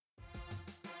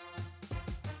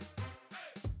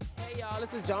y'all,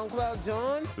 this is John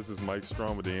Jones. This is Mike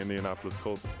Strong with the Indianapolis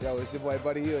Colts. Yo, it's your boy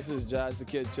Buddy Hughes. This is Josh the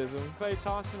Kid Chisholm. Clay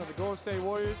Thompson of the Golden State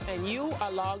Warriors. And you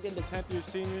are logged into 10th year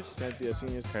seniors. 10th year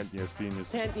seniors. 10th year seniors.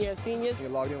 10th year seniors.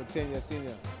 You're logged in with 10 year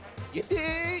senior. You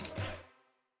dig?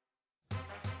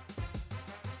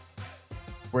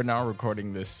 We're now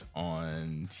recording this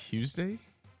on Tuesday,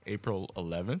 April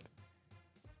 11th.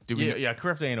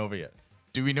 CARIFTA ain't over yet.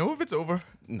 Do we know if it's over?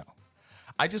 No.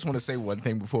 I just want to say one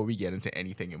thing before we get into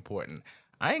anything important.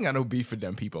 I ain't got no beef with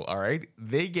them people, all right?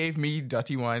 They gave me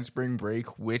Dutty Wine Spring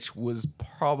Break, which was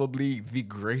probably the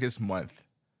greatest month.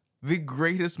 The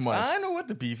greatest month I know what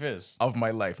the beef is. of my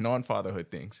life,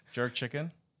 non-fatherhood things. Jerk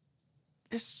chicken.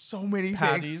 There's so many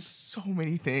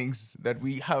things that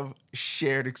we have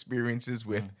shared experiences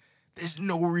with. There's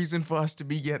no reason for us to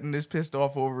be getting this pissed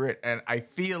off over it. And I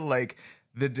feel like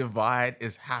the divide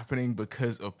is happening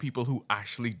because of people who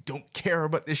actually don't care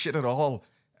about this shit at all.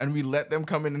 And we let them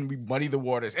come in and we muddy the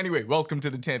waters. Anyway, welcome to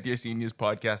the 10th Year Seniors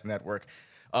Podcast Network.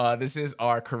 This is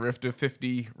our CARIFTA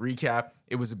 50 recap.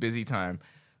 It was a busy time.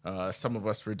 Some of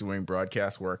us were doing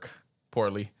broadcast work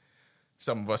poorly.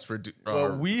 Some of us were...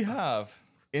 we have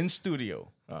in studio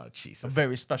Jesus. a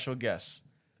very special guest.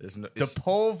 The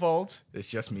pole vault. It's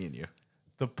just me and you.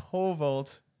 The pole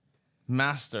vault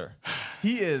master.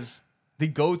 He is the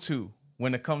go-to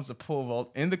when it comes to pole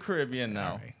vault in the Caribbean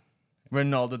now. Right.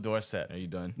 Renaldo Dorset. Are you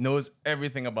done? Knows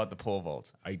everything about the pole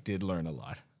vault. I did learn a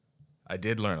lot.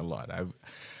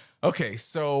 Okay,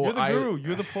 so You're the guru.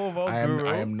 You're the pole vault guru.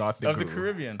 I am not the of guru. the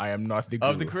Caribbean. I am not the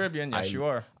guru. Of the Caribbean, yes, you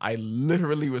are. I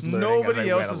literally was learning. Nobody as I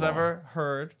else went has along. ever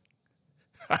heard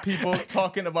people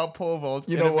talking about pole vault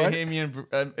You in know a what?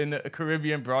 Bahamian in a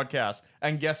Caribbean broadcast.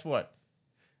 And guess what?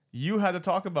 You had to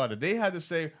talk about it. They had to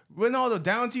say, Ronaldo,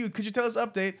 down to you. Could you tell us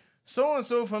update? So and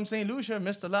so from St. Lucia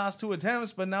missed the last 2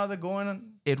 attempts, but now they're going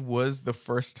on. It was the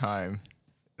first time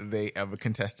they ever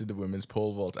contested the women's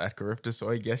pole vault at CARIFTA, so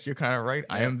I guess you're kind of right.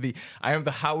 Yeah. I am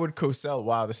the Howard Cosell.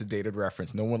 Wow, this is a dated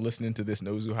reference. No one listening to this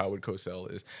knows who Howard Cosell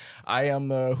is. I am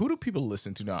who do people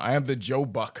listen to now? I am the Joe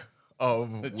Buck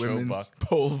of women's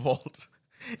pole vault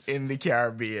in the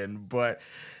Caribbean. But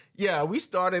yeah, we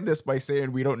started this by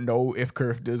saying we don't know if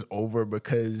CARIFTA is over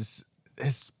because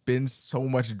there's been so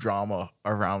much drama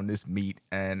around this meet,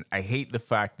 and I hate the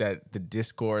fact that the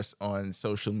discourse on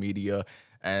social media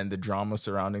and the drama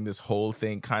surrounding this whole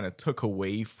thing kind of took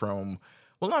away from,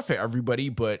 well, not for everybody,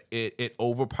 but it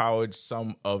overpowered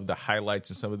some of the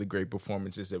highlights and some of the great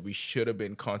performances that we should have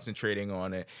been concentrating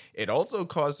on. It also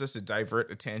caused us to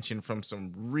divert attention from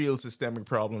some real systemic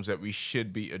problems that we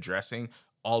should be addressing,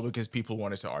 all because people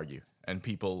wanted to argue, and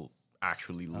people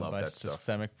actually love that stuff.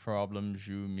 Systemic problems,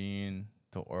 you mean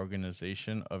the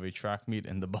organization of a track meet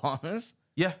in the Bahamas?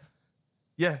 Yeah.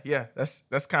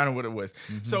 That's kind of what it was.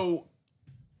 Mm-hmm. So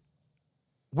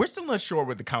we're still not sure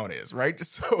what the count is, right?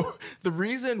 So the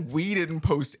reason we didn't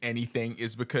post anything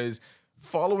is because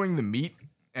following the meet,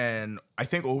 and I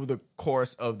think over the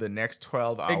course of the next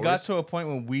 12 hours, it got to a point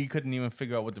when we couldn't even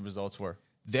figure out what the results were.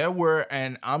 There were,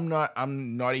 and I'm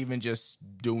not even just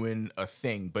doing a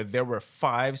thing, but there were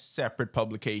 5 separate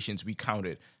publications we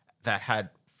counted that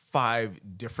had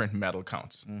 5 different medal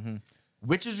counts,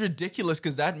 which is ridiculous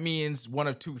because that means one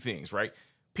of 2 things, right?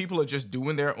 People are just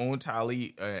doing their own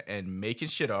tally and making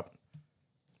shit up.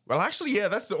 Well, actually, yeah,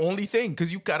 that's the only thing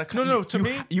because you gotta. No, to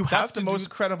me, that's the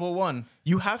most credible one.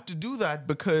 You have to do that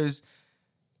because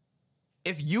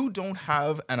if you don't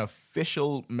have an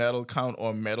official medal count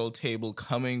or medal table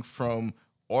coming from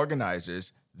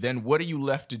organizers, then what are you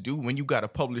left to do when you got to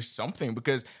publish something?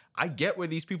 Because I get where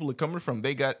these people are coming from.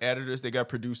 They got editors, they got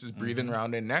producers breathing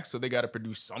around their necks, so they got to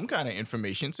produce some kind of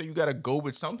information. So you got to go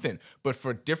with something. But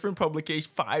for different publications,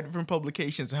 5 different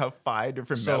publications to have 5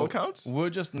 different medal counts?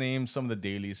 We'll just name some of the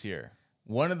dailies here.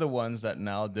 One of the ones that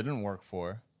now didn't work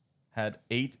for had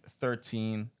 8,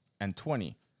 13, and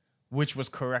 20, which was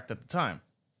correct at the time.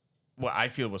 Well, I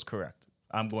feel was correct.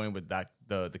 I'm going with that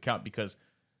the count because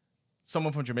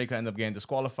someone from Jamaica ended up getting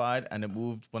disqualified, and it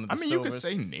moved one of the silvers. You could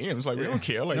say names. Like, we don't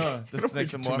care. Like, no, this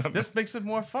makes it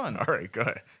more fun. All right, go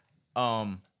ahead.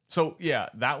 So, yeah,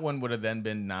 that one would have then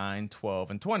been 9,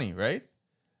 12, and 20, right?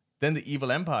 Then the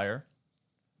Evil Empire.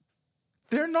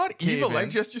 They're not evil. I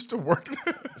just used to work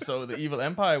there. So the Evil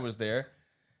Empire was there,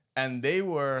 and they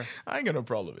were... I ain't got no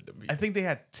problem with them. I think they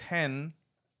had 10,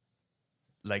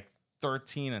 like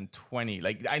 13, and 20.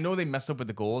 Like, I know they messed up with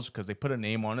the goals because they put a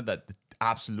name on it that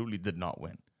absolutely did not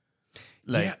win.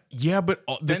 Like, yeah, but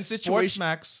the then situation...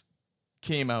 Sportsmax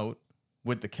came out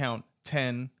with the count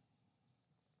 10,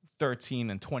 13,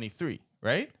 and 23,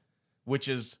 right? Which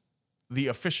is the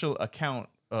official account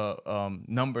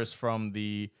numbers from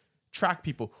the track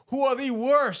people, who are the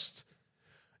worst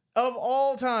of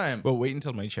all time. But wait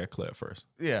until my check clear first.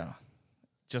 Yeah,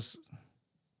 just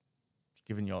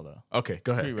giving y'all the Okay,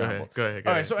 go ahead. Go ahead.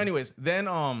 All right. So, anyways, then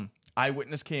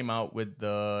Eyewitness came out with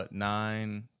the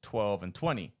 9, 12, and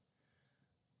 20,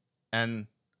 and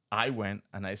I went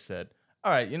and I said,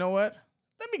 "All right, you know what?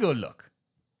 Let me go look."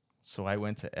 So I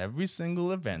went to every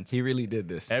single event. He really did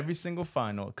this. Every single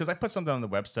final, because I put something on the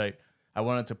website. I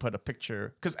wanted to put a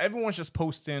picture, because everyone's just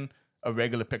posting a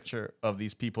regular picture of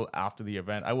these people after the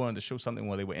event. I wanted to show something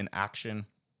where they were in action,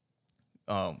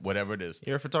 whatever it is.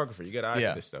 You're a photographer. You got an eye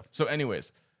for this stuff. So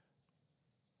anyways,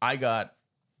 I got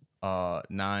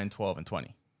 9, 12, and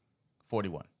 20.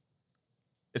 41.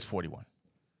 It's 41.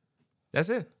 That's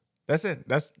it. That's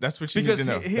what you Because need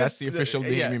to know. here's That's the official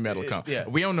Bahamian medal count. yeah.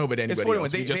 We don't know about It's anybody 41.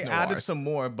 else. We just They know added ours. some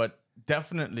more, but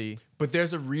definitely. But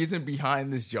there's a reason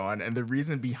behind this, John, and the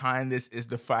reason behind this is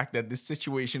the fact that this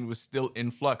situation was still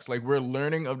in flux. Like, we're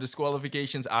learning of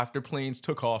disqualifications after planes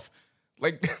took off.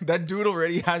 Like, that dude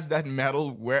already has that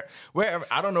medal wherever.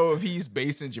 I don't know if he's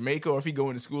based in Jamaica or if he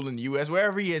going to school in the U.S.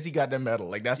 Wherever he is, he got that medal.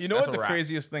 Like, that's You know that's what a the wrap.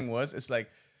 craziest thing was? It's like,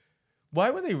 why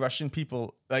were they rushing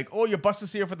people? Like, oh, your bus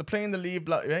is here for the plane to leave,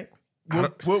 blah, right?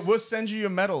 We'll send you your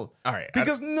medal. All right.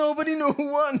 Because nobody knew who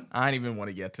won. I don't even want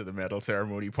to get to the medal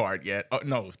ceremony part yet. Oh,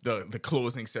 no, the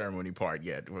closing ceremony part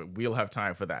yet. We'll have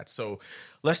time for that. So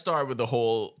let's start with the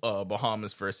whole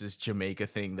Bahamas versus Jamaica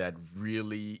thing that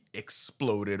really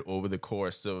exploded over the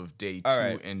course of day 2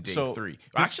 and day 3.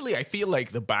 Actually, I feel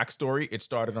like the backstory, it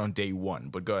started on day 1,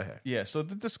 but go ahead. Yeah, so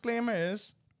the disclaimer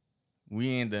is, we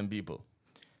ain't them people.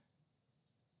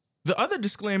 The other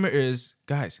disclaimer is,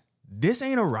 guys, this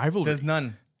ain't a rivalry. There's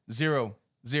none. Zero.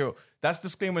 That's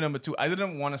disclaimer number 2. I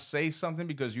didn't want to say something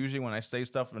because usually when I say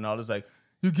stuff, Renaldo's like,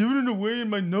 you're giving it away in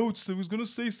my notes. I was going to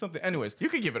say something. Anyways. You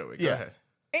can give it away. Go ahead.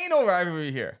 Ain't no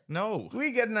rivalry here. No.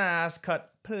 We getting our ass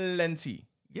cut plenty.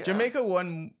 Yeah. Jamaica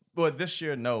won, well, this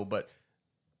year, no, but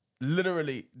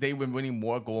literally they've been winning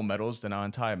more gold medals than our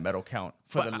entire medal count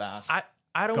for the last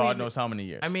I don't God even, knows how many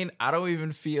years. I mean, I don't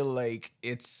even feel like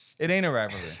it ain't a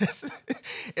rivalry.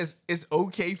 it's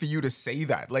okay for you to say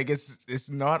that. Like, it's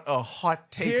not a hot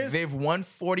take. They've won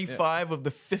 45 of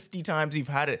the 50 times you've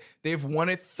had it. They've won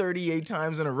it 38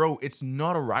 times in a row. It's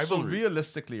not a rivalry. So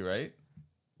realistically, right?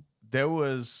 There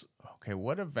was, okay,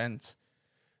 what event?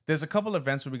 There's a couple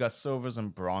events where we got silvers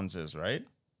and bronzes, right?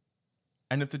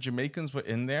 And if the Jamaicans were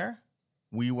in there,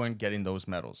 we weren't getting those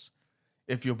medals.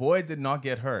 If your boy did not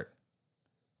get hurt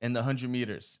in the 100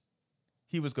 meters,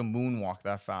 he was going to moonwalk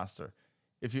that faster.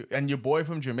 And your boy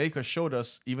from Jamaica showed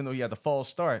us, even though he had the false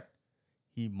start,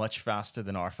 he much faster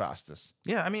than our fastest.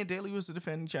 Yeah, I mean, Daly was the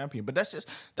defending champion, but that's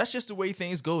just the way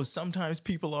things go. Sometimes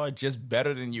people are just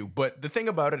better than you. But the thing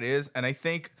about it is, and I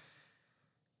think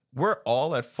we're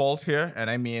all at fault here, and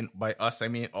I mean, by us, I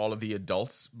mean all of the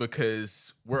adults,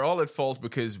 because we're all at fault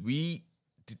because we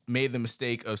made the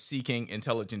mistake of seeking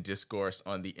intelligent discourse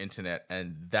on the internet,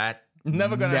 and that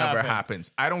never happens.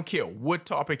 I don't care what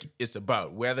topic it's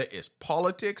about, whether it's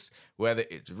politics, whether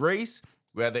it's race,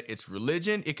 whether it's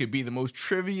religion. It could be the most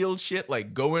trivial shit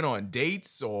like going on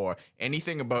dates or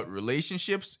anything about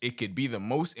relationships. It could be the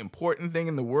most important thing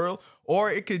in the world, or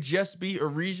it could just be a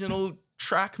regional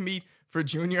track meet for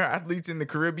junior athletes in the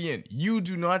Caribbean. You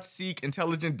do not seek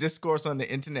intelligent discourse on the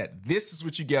internet. This is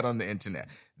what you get on the internet.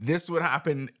 This would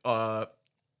happen on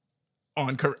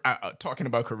talking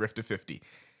about CARIFTA 50.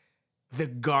 The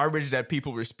garbage that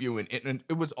people were spewing,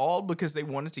 it was all because they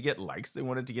wanted to get likes, they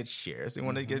wanted to get shares, they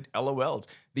wanted to get LOLs.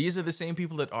 These are the same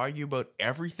people that argue about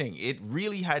everything. It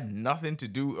really had nothing to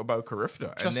do about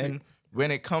CARIFTA. And then when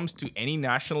it comes to any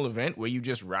national event where you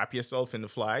just wrap yourself in the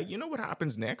flag, you know what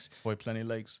happens next? Boy, plenty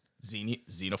legs.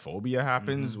 Xenophobia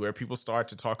happens where people start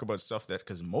to talk about stuff that,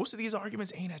 because most of these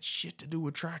arguments ain't had shit to do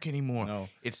with track anymore. No.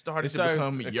 It started to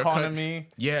become your economy.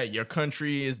 Your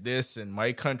country is this and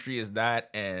my country is that.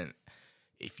 And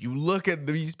if you look at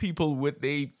these people, what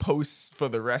they post for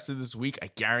the rest of this week, I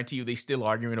guarantee you they still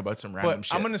arguing about some random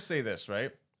shit. I'm going to say this,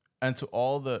 right? And to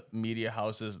all the media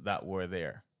houses that were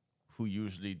there who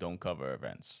usually don't cover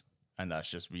events, and that's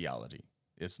just reality.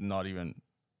 It's not even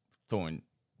throwing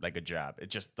like a jab.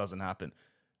 It just doesn't happen.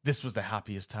 This was the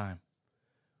happiest time.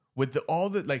 With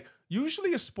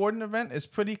usually a sporting event is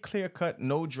pretty clear cut,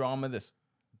 no drama.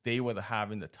 They were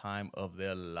having the time of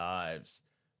their lives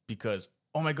because,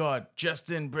 oh my God,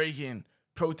 Justin breaking,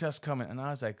 protest coming. And I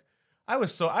was like, I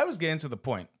was getting to the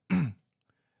point. Then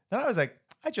I was like,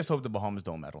 I just hope the Bahamas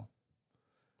don't medal.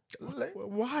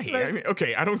 Why? I mean,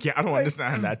 okay, I don't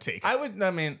understand that take.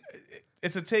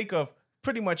 It's a take of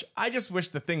pretty much, I just wish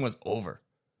the thing was over.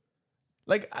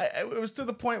 Like, it was to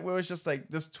the point where it was just like,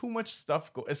 there's too much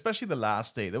stuff, especially the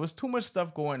last day. There was too much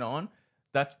stuff going on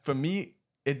that for me,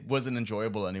 it wasn't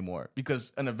enjoyable anymore.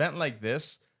 Because an event like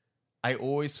this, I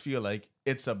always feel like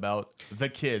it's about the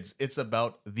kids. It's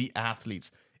about the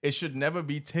athletes. It should never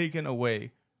be taken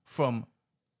away from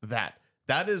that.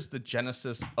 That is the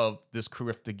genesis of this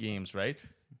CARIFTA Games, right?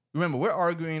 Remember, we're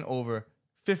arguing over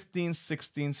 15,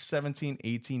 16, 17,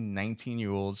 18,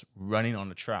 19-year-olds running on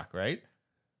the track, right?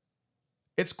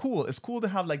 It's cool. It's cool to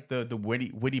have like the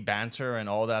witty banter and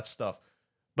all that stuff.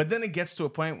 But then it gets to a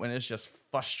point when it's just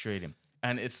frustrating.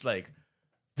 And it's like,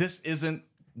 this isn't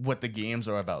what the games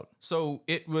are about. So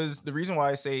it was the reason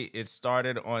why I say it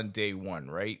started on day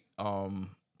one, right?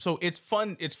 So it's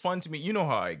fun. It's fun to me. You know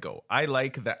how I go. I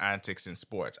like the antics in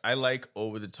sports. I like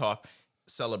over the top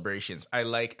celebrations. I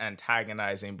like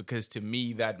antagonizing because to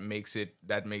me that makes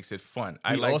it fun.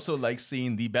 I also like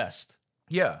seeing the best.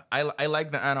 Yeah, I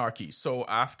like the anarchy. So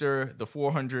after the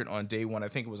 400 on day one, I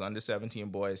think it was under 17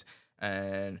 boys,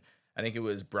 and I think it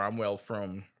was Bramwell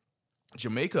from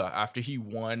Jamaica after he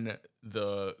won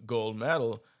the gold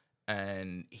medal,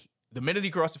 and the minute he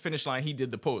crossed the finish line, he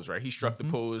did the pose, right? He struck the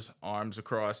pose, arms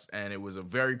across, and it was a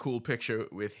very cool picture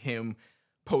with him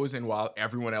posing while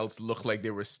everyone else looked like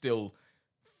they were still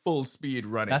full speed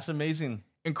running. That's amazing.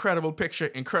 Incredible picture,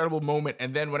 incredible moment.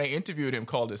 And then when I interviewed him,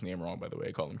 called his name wrong, by the way,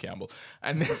 I called him Campbell.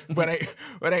 And then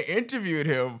when I interviewed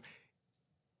him,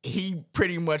 he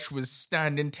pretty much was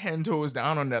standing 10 toes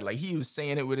down on that. Like he was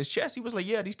saying it with his chest. He was like,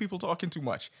 yeah, these people talking too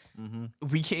much.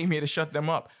 We came here to shut them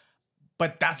up.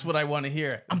 But that's what I want to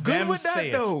hear. I'm good with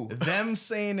that though. Them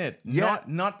saying it. Yeah.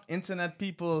 Not internet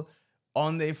people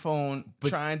on their phone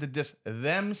trying to diss.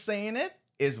 Them saying it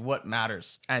is what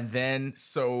matters. And then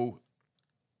so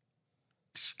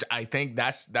I think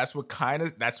that's what kind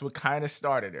of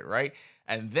started it, right?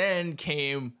 And then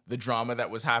came the drama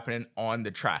that was happening on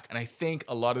the track. And I think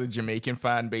a lot of the Jamaican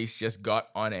fan base just got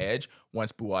on edge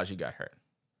once Buwaji got hurt.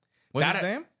 What's his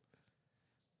name?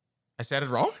 I said it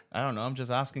wrong? I don't know. I'm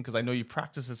just asking because I know you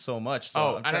practice it so much.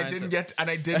 So I didn't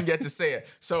get to say it.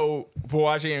 So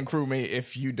Buwaji and crewmate,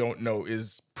 if you don't know,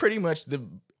 is pretty much the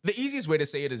easiest way to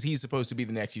say it is he's supposed to be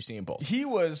the next Usain Bolt. He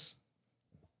was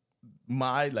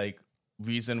my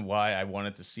reason why I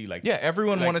wanted to see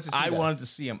everyone wanted to see I wanted to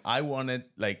see him. I wanted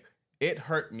it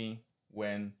hurt me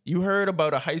when you heard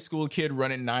about a high school kid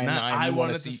running 9.9. I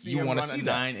wanted to see him run a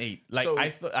 9.8. So,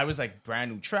 I was like,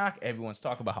 brand new track. Everyone's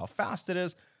talking about how fast it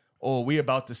is. Oh, we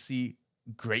about to see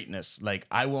greatness. Like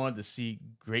I wanted to see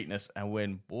greatness, and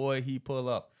when he pull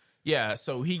up. Yeah,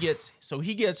 so he gets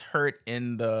hurt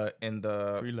in the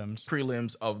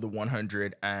prelims of the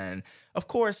 100, and of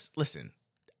course, listen,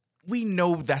 we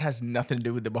know that has nothing to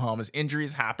do with the Bahamas.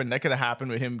 Injuries happen. That could have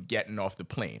happened with him getting off the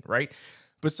plane, right?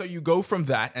 But so you go from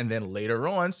that, and then later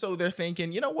on, so they're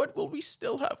thinking, you know what? Well, we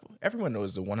still have. Everyone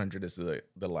knows the 100 is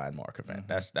the landmark event.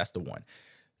 That's the one.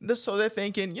 So they're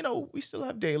thinking, we still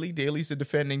have Daly. Daly's a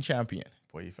defending champion.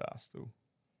 Boy, he fast too.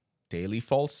 Daly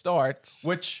false starts,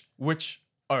 which.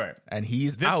 All right. And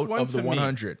he's out of the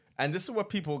 100. And this is what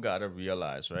people got to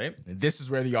realize, right? And this is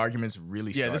where the arguments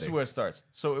really start. Yeah, this is where it starts.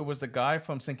 So it was the guy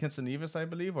from St. Kitts and Nevis, I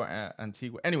believe, or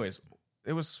Antigua. Anyways,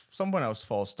 it was someone else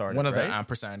false started. One of the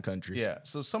ampersand countries. Yeah.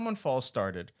 So someone false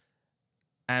started.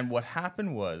 And what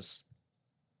happened was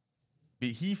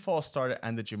he false started,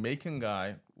 and the Jamaican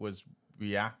guy was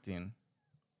reacting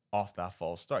off that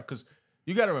false start. Because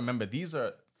you got to remember, these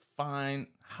are fine,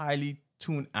 highly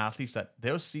tuned athletes that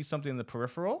they'll see something in the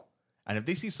peripheral, and if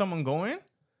they see someone going,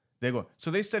 they go.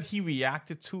 So they said he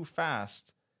reacted too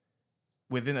fast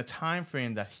within a time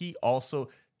frame that he also.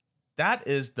 That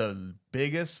is the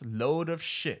biggest load of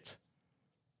shit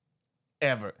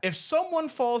ever. If someone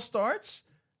false starts,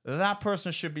 that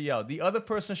person should be out. The other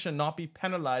person should not be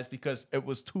penalized because it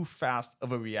was too fast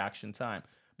of a reaction time.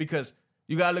 Because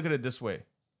you gotta look at it this way: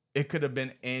 it could have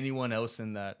been anyone else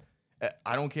in that.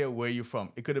 I don't care where you're from.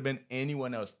 It could have been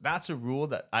anyone else. That's a rule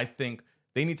that I think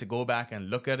they need to go back and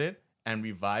look at it and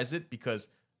revise it, because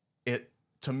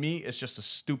to me, it's just a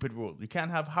stupid rule. You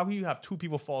can't have, how can you have two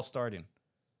people false starting?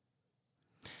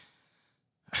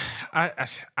 I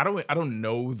don't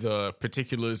know the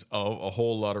particulars of a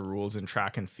whole lot of rules in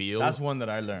track and field. That's one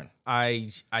that I learned.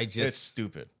 It's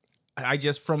stupid. I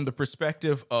just from the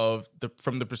perspective of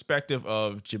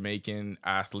Jamaican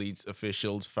athletes,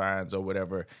 officials, fans, or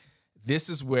whatever, this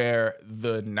is where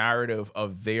the narrative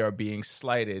of they are being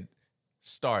slighted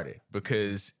started,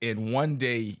 because in one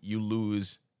day you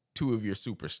lose two of your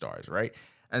superstars, right?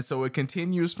 And so it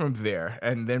continues from there,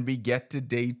 and then we get to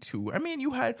day two. I mean,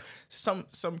 you had some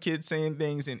kids saying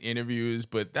things in interviews,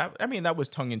 but that was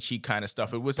tongue-in-cheek kind of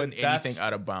stuff. It wasn't anything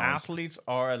out of bounds. Athletes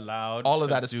are allowed. All of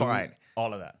that is fine.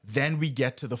 All of that. Then we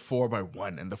get to the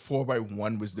 4x1, and the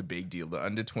 4x1 was the big deal. The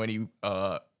under 20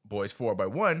 boys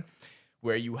 4x1,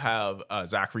 where you have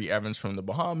Zachary Evans from the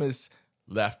Bahamas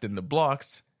left in the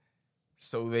blocks.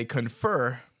 So they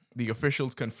confer, the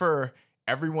officials confer,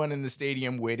 everyone in the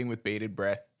stadium waiting with bated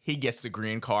breath. He gets the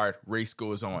green card, race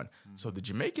goes on. So the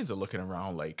Jamaicans are looking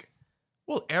around like,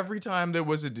 well, every time there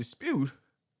was a dispute,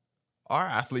 our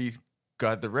athlete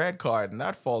got the red card and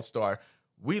that false start.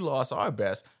 We lost our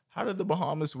best. How did the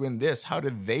Bahamas win this? How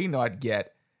did they not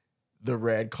get the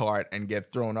red card and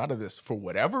get thrown out of this? For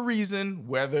whatever reason,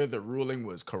 whether the ruling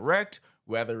was correct,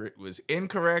 whether it was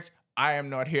incorrect, I am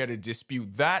not here to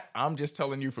dispute that. I'm just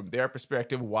telling you from their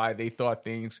perspective why they thought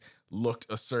things looked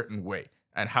a certain way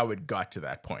and how it got to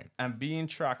that point. And being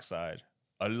trackside,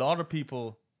 a lot of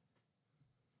people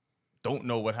don't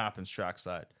know what happens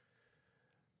trackside.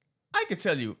 I could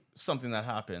tell you something that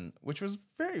happened, which was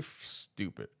very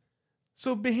stupid.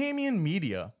 So Bahamian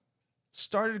media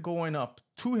started going up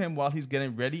to him while he's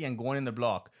getting ready and going in the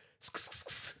block.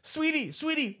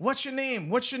 Sweetie, what's your name?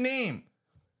 What's your name?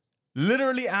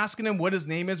 Literally asking him what his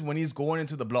name is when he's going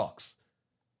into the blocks.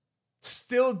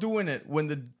 Still doing it when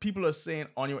the people are saying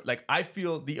on your, like, I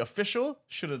feel the official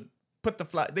should have put the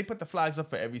flag. They put the flags up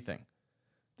for everything.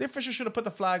 The official should have put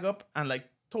the flag up and like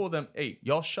told them, hey,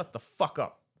 y'all shut the fuck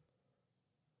up.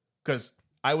 Because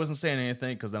I wasn't saying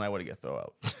anything because then I would have get thrown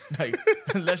out. Like,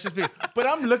 let's just be. But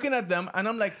I'm looking at them and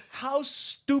I'm like, how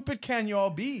stupid can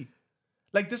y'all be?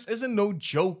 Like, this isn't no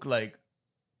joke. Like,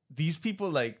 these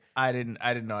people, like, I did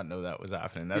not know that was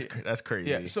happening. That's crazy.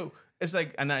 yeah. So it's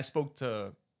like, and I spoke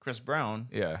to Chris Brown,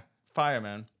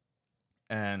 fireman,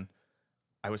 and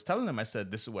I was telling him, I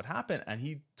said, this is what happened, and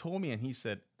he told me, and he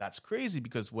said, that's crazy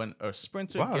because when a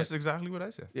sprinter, that's exactly what I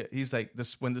said. Yeah, he's like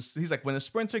when the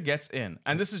sprinter gets in,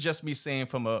 and this is just me saying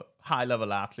from a high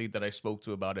level athlete that I spoke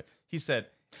to about it. He said,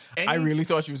 I really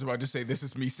thought you was about to say this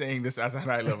is me saying this as a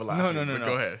high level athlete. No.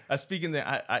 Go ahead. Speaking there,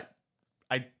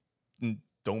 I'm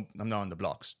not on the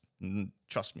blocks.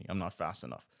 Trust me, I'm not fast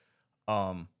enough.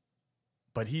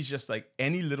 But he's just like,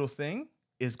 any little thing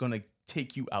is gonna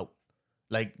take you out.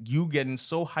 Like, you getting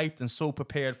so hyped and so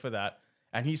prepared for that.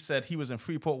 And he said he was in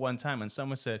Freeport one time and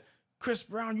someone said, Chris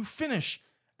Brown, you finish.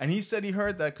 And he said he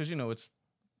heard that because, you know, it's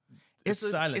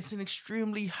silent. It's an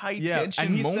extremely high tension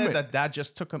and he moment. said that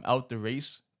just took him out the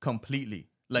race completely.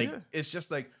 Like, it's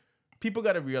just like, people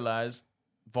got to realize,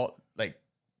 like,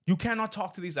 you cannot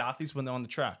talk to these athletes when they're on the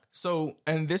track. So,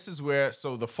 and this is where,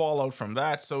 so the fallout from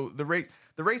that, so the race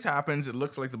happens. It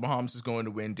looks like the Bahamas is going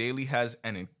to win. Daly has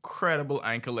an incredible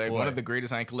ankle leg, one of the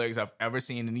greatest ankle legs I've ever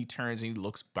seen. And he turns and he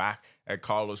looks back at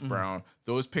Carlos Brown.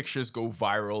 Those pictures go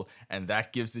viral, and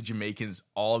that gives the Jamaicans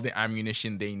all the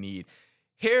ammunition they need.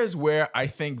 Here's where I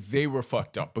think they were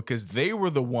fucked up, because they were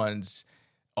the ones,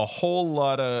 a whole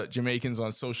lot of Jamaicans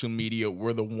on social media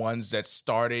were the ones that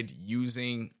started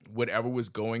using whatever was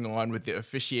going on with the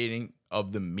officiating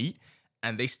of the meet.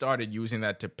 And they started using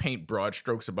that to paint broad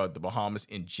strokes about the Bahamas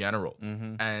in general.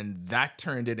 And that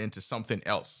turned it into something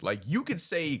else. Like, you could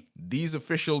say these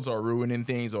officials are ruining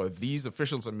things or these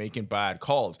officials are making bad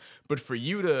calls. But for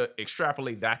you to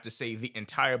extrapolate that to say the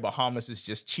entire Bahamas is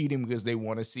just cheating because they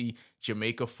want to see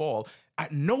Jamaica fall,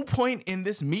 at no point in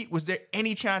this meet was there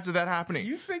any chance of that happening.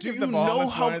 You think do if you the Bahamas know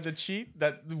how wanted to cheat,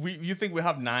 that you think we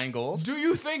have 9 goals? Do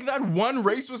you think that one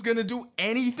race was going to do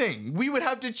anything? We would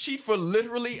have to cheat for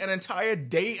literally an entire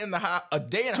day and a half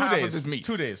of this meet.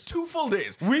 2 days. 2 full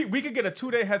days. We could get a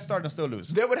 2-day head start and still lose.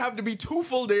 There would have to be 2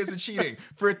 full days of cheating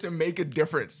for it to make a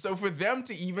difference. So for them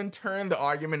to even turn the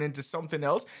argument into something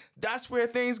else, that's where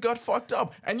things got fucked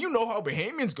up. And you know how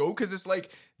Bahamians go, because it's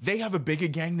like, they have a bigger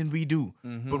gang than we do.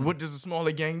 But what does a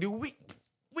smaller gang do? We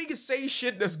can say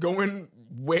shit that's going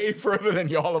way further than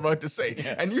y'all about to say.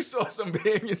 Yeah. And you saw some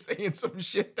Bahamians saying some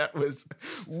shit that was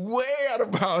way out of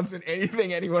bounds than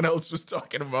anything anyone else was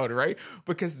talking about, right?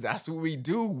 Because that's what we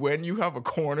do when you have a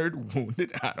cornered,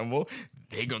 wounded animal.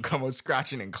 They gonna come out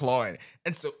scratching and clawing.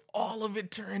 And so all of it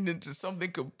turned into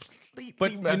something completely messed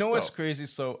up. But you know what's crazy?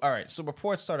 So, all right, so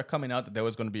reports started coming out that there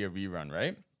was going to be a rerun,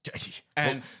 right?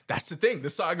 And well, that's the thing. The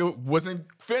saga wasn't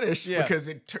finished because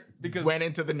it went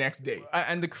into the next day.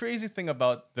 And the crazy thing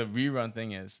about the rerun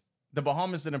thing is the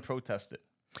Bahamas didn't protest it,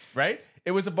 right?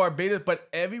 It was a Barbados, but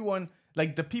everyone,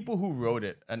 like the people who wrote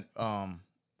it, and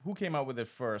who came out with it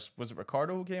first? Was it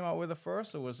Ricardo who came out with it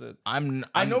first, or was it? I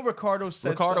know Ricardo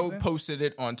said something. Posted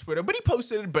it on Twitter, but he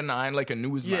posted it benign like a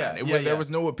newsman. There was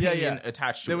no opinion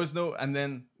attached to it. There was no, and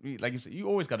then like you said, you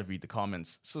always got to read the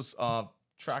comments. So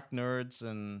track nerds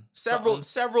and several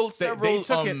they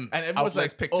took it, and everyone was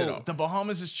like, picked it up. The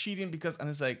Bahamas is cheating because, and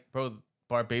it's like, bro,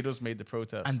 Barbados made the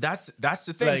protest. And that's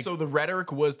the thing. Like- So the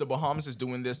rhetoric was the Bahamas is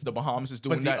doing this, the Bahamas is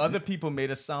doing But the that. other people made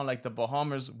it sound like the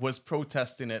Bahamas was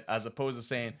protesting it as opposed to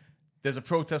saying there's a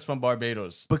protest from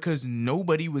Barbados. Because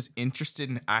nobody was interested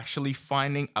in actually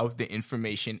finding out the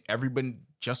information. Everyone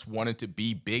just wanted to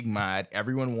be big mad.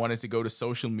 Everyone wanted to go to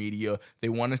social media. They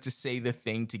wanted to say the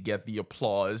thing to get the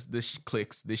applause, the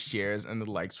clicks, the shares, and the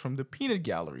likes from the peanut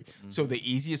gallery. So the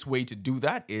easiest way to do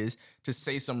that is to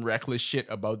say some reckless shit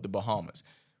about the Bahamas.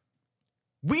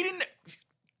 We didn't.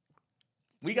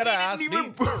 We gotta ask.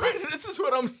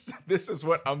 This is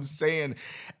what I'm saying,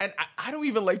 and I don't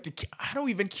even like to. I don't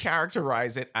even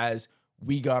characterize it as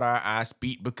we got our ass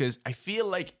beat because I feel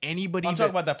like anybody. I'm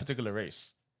talking about that particular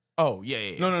race. Oh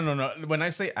yeah. No. When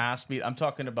I say ass beat, I'm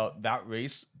talking about that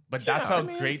race. But that's how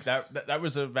great that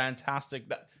was a fantastic.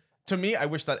 To me, I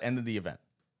wish that ended the event.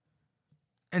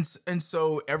 And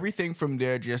so everything from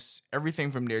there just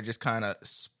kind of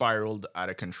spiraled out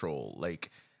of control.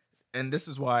 Like, and this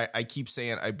is why I keep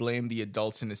saying I blame the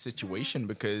adults in the situation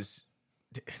because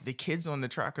the kids on the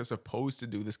track are supposed to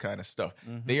do this kind of stuff.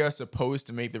 They are supposed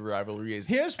to make the rivalry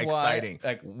exciting.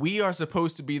 Why, we are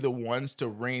supposed to be the ones to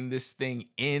rein this thing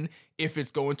in if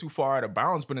it's going too far out of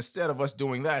bounds. But instead of us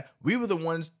doing that, we were the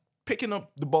ones picking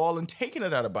up the ball and taking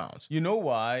it out of bounds. You know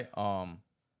why?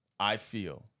 I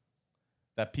feel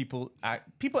that people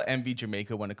envy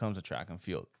Jamaica when it comes to track and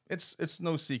field. It's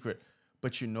no secret.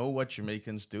 But you know what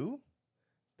Jamaicans do?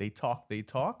 They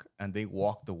talk, and they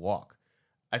walk the walk.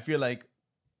 I feel like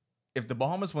if the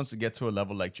Bahamas wants to get to a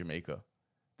level like Jamaica,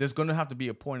 there's going to have to be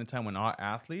a point in time when our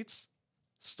athletes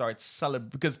start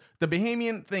celebrating. Because the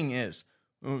Bahamian thing is,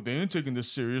 oh, they ain't taking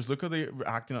this serious. Look how they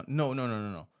acting on.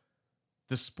 No.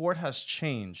 The sport has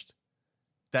changed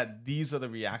that these are the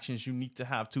reactions you need to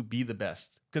have to be the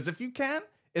best. Because if you can,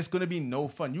 it's going to be no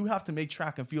fun. You have to make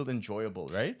track and field enjoyable,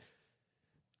 right?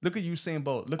 Look at Usain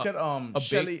Bolt. Look at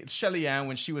Shelly Ann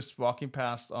when she was walking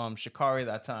past Sha'Carri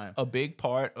that time. A big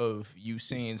part of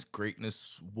Usain's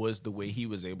greatness was the way he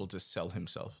was able to sell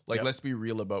himself. Like, let's be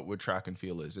real about what track and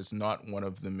field is. It's not one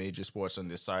of the major sports on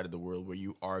this side of the world where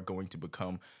you are going to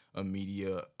become a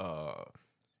media,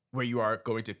 where you are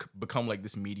going to become like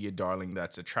this media darling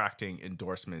that's attracting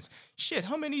endorsements. Shit,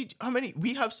 how many?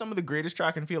 We have some of the greatest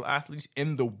track and field athletes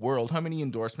in the world. How many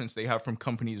endorsements they have from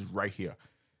companies right here?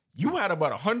 You had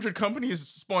about 100 companies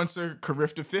sponsor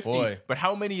CARIFTA 50, Boy. but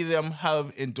how many of them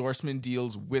have endorsement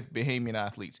deals with Bahamian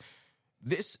athletes?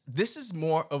 This is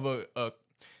more of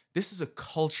this is a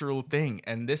cultural thing,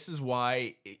 and this is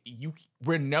why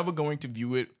we're never going to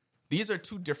view it. These are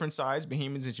two different sides,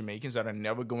 Bahamians and Jamaicans, that are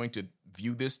never going to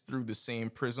view this through the same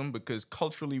prism because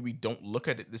culturally we don't look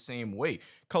at it the same way.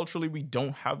 Culturally, we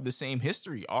don't have the same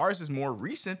history. Ours is more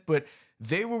recent, but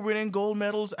they were winning gold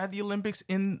medals at the Olympics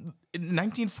in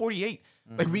 1948.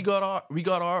 Like we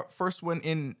got our first one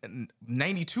in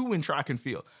 92 in track and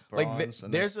field. Bronze,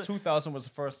 Like there's 2000 was the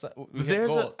first. There's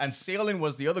gold, and sailing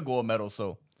was the other gold medal.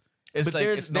 So it's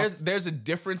there's a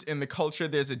difference in the culture.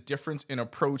 There's a difference in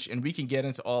approach, and we can get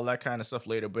into all that kind of stuff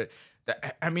later. But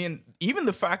even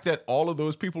the fact that all of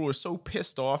those people were so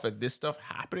pissed off at this stuff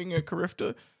happening at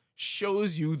CARIFTA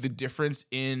shows you the difference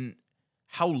in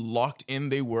how locked in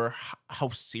they were, how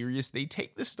serious they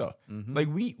take this stuff. Like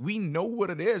we know what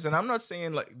it is, and I'm not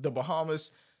saying like the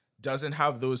Bahamas doesn't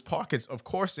have those pockets. Of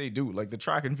course they do. Like the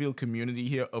track and field community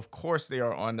here, of course they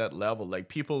are on that level. Like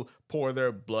people pour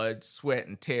their blood, sweat,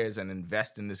 and tears and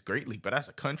invest in this greatly. But as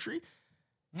a country,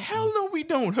 hell no, we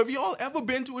don't. Have y'all ever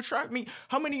been to a track meet?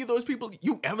 How many of those people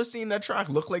you ever seen that track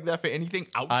look like that for anything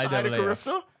outside of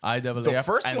CARIFTA? The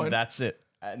first one, that's it.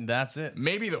 And that's it.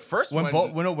 Maybe the first when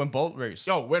one. When Bolt raced.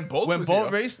 When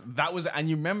Bolt raced, that was, and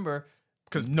you remember,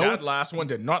 because that last one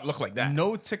did not look like that.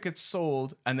 No tickets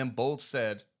sold, and then Bolt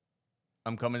said,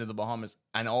 "I'm coming to the Bahamas,"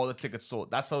 and all the tickets sold.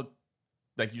 That's how,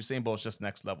 like Usain Bolt's just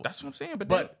next level. That's what I'm saying.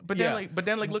 But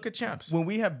then look at champs. When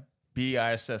we have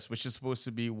BISS, which is supposed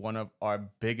to be one of our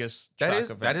biggest track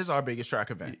events. That is our biggest track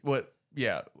event. Well,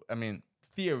 yeah, I mean,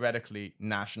 theoretically,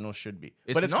 national should be,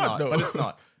 but it's not. But it's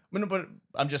not. But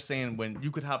I'm just saying, when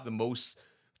you could have the most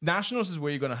nationals is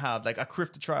where you're gonna have like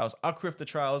Accredited trials. Our Accredited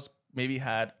trials maybe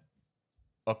had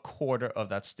a quarter of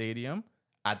that stadium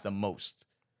at the most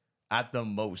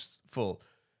full.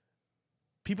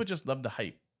 People just love the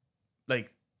hype.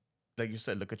 Like you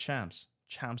said, look at Champs.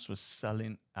 Champs was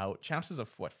selling out. Champs is a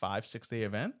 5-6 day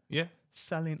event. Yeah,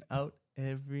 selling out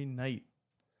every night.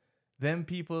 Then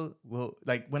people will,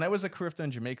 like when I was at CARIFTA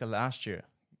in Jamaica last year,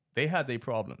 they had their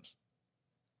problems.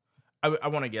 I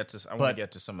want to get to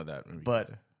some of that.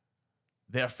 But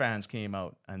their fans came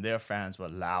out, and their fans were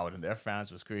loud, and their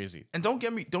fans was crazy. And don't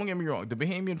get me wrong, the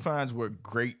Bahamian fans were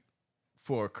great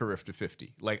for CARIFTA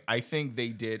 50. Like, I think they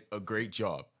did a great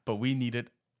job. But we need it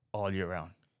all year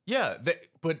round. Yeah,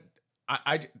 but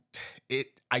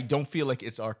I don't feel like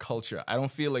it's our culture. I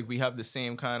don't feel like we have the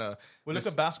same kind of... Well, look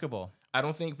at basketball. I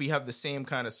don't think we have the same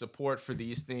kind of support for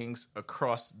these things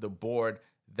across the board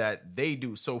that they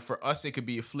do. So for us, it could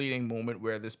be a fleeting moment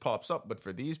where this pops up. But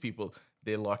for these people,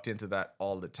 they're locked into that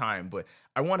all the time. But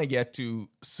I want to get to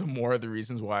some more of the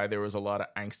reasons why there was a lot of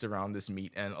angst around this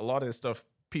meet. And a lot of this stuff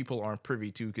people aren't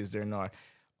privy to because they're not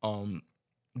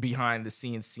behind the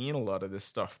scenes seeing a lot of this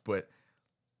stuff. But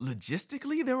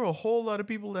logistically, there were a whole lot of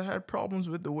people that had problems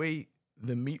with the way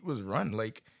the meet was run.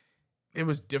 Like, it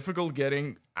was difficult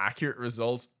getting accurate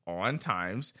results on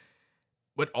times.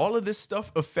 But all of this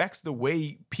stuff affects the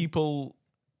way people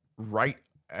write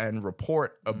and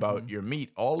report about your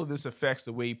meet. All of this affects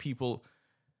the way people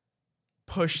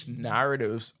push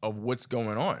narratives of what's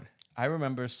going on. I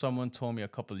remember someone told me a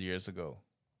couple of years ago,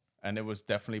 and it was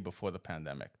definitely before the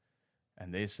pandemic,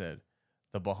 and they said,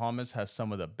 the Bahamas has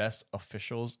some of the best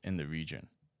officials in the region.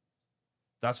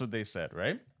 That's what they said,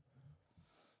 right?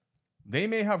 They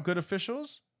may have good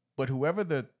officials, but whoever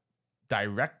the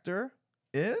director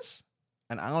is,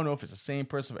 and I don't know if it's the same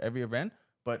person for every event,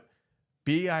 but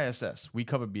BAISS, we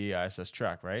cover BAISS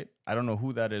track, right? I don't know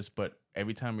who that is, but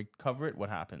every time we cover it, what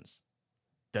happens?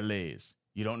 Delays.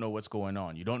 You don't know what's going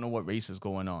on. You don't know what race is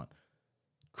going on.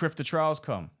 CARIFTA trials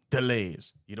come.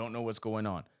 Delays. You don't know what's going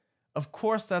on. Of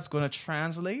course, that's going to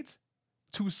translate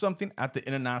to something at the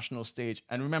international stage.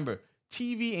 And remember,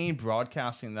 TV ain't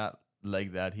broadcasting that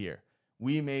like that here.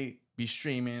 We may be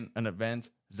streaming an event.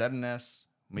 ZNS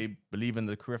may believe in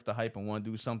the CARIFTA hype and want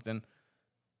to do something.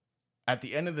 At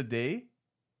the end of the day,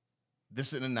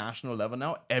 this is international level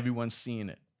now. Everyone's seeing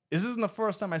it. This isn't the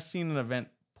first time I've seen an event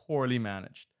poorly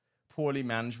managed. Poorly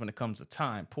managed when it comes to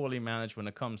time. Poorly managed when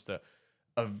it comes to,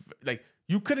 like,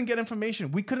 you couldn't get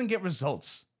information. We couldn't get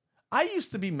results. I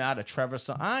used to be mad at Trevor.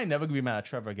 So I ain't never gonna be mad at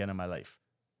Trevor again in my life.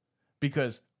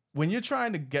 Because when you're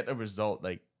trying to get a result,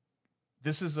 like,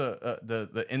 this is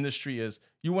the industry is,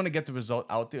 you want to get the result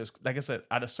out there. Like I said,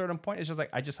 at a certain point, it's just like,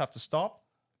 I just have to stop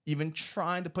even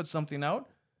trying to put something out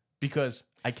because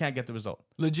I can't get the result.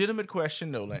 Legitimate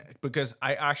question though, like, because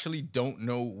I actually don't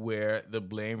know where the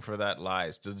blame for that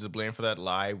lies. Does the blame for that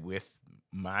lie with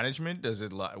management? Does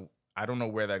it lie? I don't know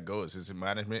where that goes. Is it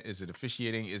management? Is it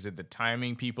officiating? Is it the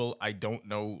timing people? I don't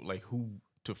know, like, who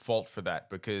to fault for that,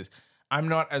 because I'm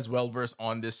not as well versed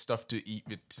on this stuff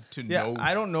to know.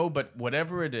 I don't know, but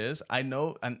whatever it is, I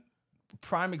know. And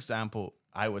prime example,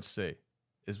 I would say,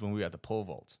 is when we were at the pole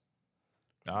vault.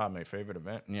 My favorite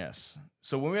event. Yes.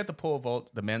 So when we were at the pole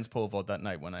vault, the men's pole vault that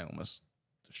night, when I almost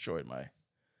destroyed my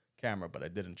camera, but I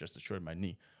didn't, just destroyed my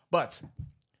knee. But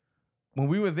when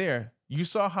we were there, you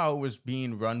saw how it was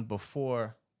being run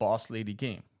before Boss Lady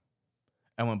game.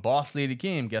 And when Boss Lady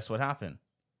game, guess what happened?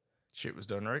 Shit was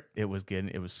done right. It was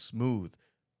smooth.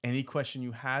 Any question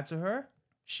you had to her,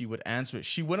 she would answer it.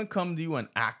 She wouldn't come to you and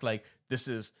act like this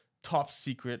is top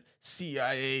secret,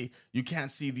 CIA, you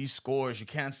can't see these scores, you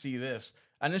can't see this.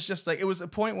 And it's just like, it was a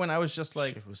point when I was just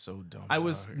like, shit was so dumb. I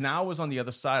was on the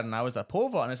other side, and I was at pole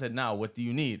vault, and I said, now, what do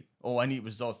you need? Oh, I need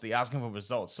results. They asking for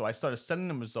results. So I started sending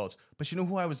them results. But you know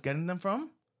who I was getting them from?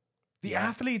 The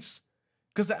athletes.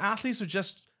 Because the athletes were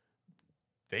just,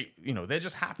 they're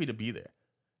just happy to be there.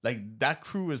 Like, that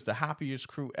crew is the happiest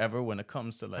crew ever when it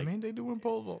comes to, like... I mean, they doing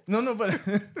pole vault. No, but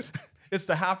it's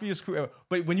the happiest crew ever.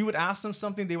 But when you would ask them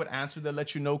something, they would answer, they'll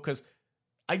let you know, because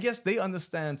I guess they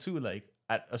understand, too, like,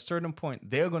 at a certain point,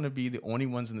 they're going to be the only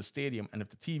ones in the stadium, and if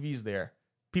the TV's there,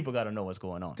 people got to know what's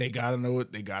going on. They gotta know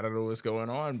what's going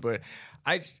on. But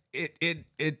we're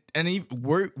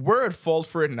at fault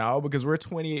for it now because we're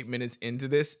 28 minutes into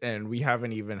this and we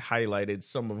haven't even highlighted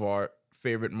some of our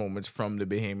favorite moments from the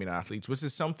Bahamian athletes, which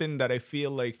is something that I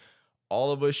feel like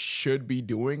all of us should be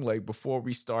doing. Like, before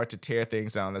we start to tear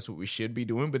things down, that's what we should be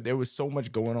doing. But there was so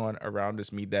much going on around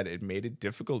this meet that it made it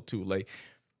difficult to, like,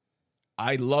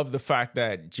 I love the fact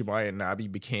that Jemiah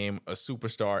Nabi became a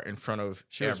superstar in front of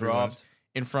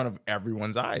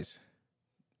everyone's eyes.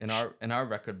 In our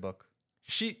record book.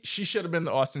 She should have been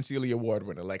the Austin Sealy Award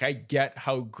winner. Like, I get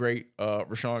how great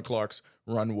Rashawn Clark's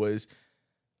run was.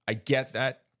 I get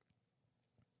that.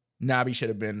 Nabi should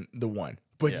have been the one.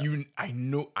 But and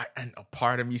a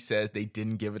part of me says they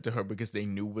didn't give it to her because they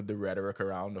knew what the rhetoric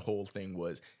around the whole thing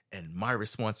was. And my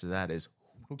response to that is,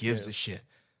 who gives a shit?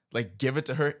 Like, give it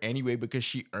to her anyway because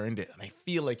she earned it. And I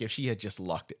feel like if she had just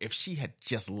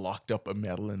locked up a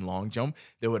medal in long jump,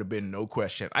 there would have been no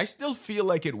question. I still feel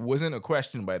like it wasn't a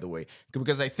question, by the way,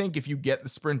 because I think if you get the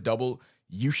sprint double,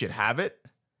 you should have it.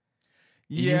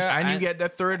 Yeah, and you get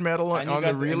that third medal and you on got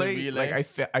the relay. in the relay.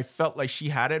 Like I felt like she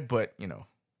had it, but you know.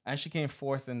 And she came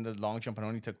fourth in the long jump and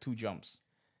only took 2 jumps.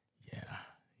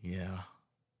 Yeah.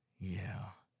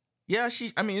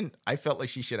 I mean, I felt like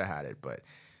she should have had it, but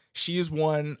she is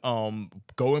one.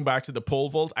 Going back to the pole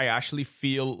vault, I actually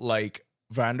feel like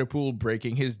Vanderpool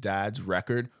breaking his dad's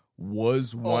record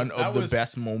was one of the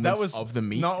best moments of the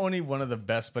meet. Not only one of the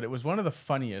best, but it was one of the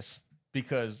funniest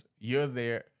because you were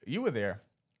there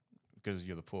because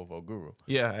you're the pole vault guru.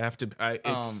 Yeah, I have to.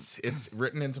 It's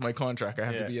written into my contract. I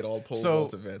have to be at all pole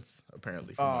vault events.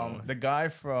 Apparently, the guy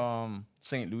from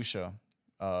St. Lucia,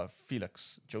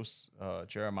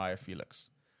 Jeremiah Felix.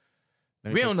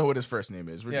 We don't know what his first name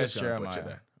is. We're just gonna Jeremiah. butcher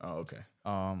that. Oh, okay.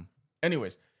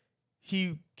 Anyways,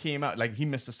 he came out like he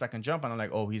missed the second jump, and I'm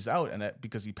like, oh, he's out, and that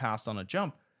because he passed on a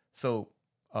jump. So,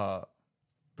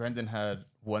 Brendan had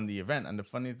won the event, and the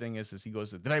funny thing is he goes,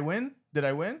 "Did I win? Did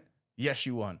I win? Yes,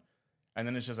 you won." And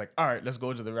then it's just like, all right, let's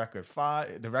go to the record.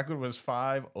 The record was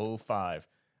 5:05,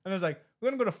 and it's like we're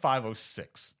gonna go to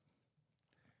 5:06.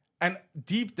 And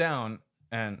deep down,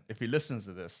 and if he listens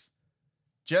to this,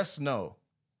 just know,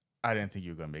 I didn't think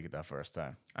you were gonna make it that first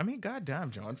time. I mean,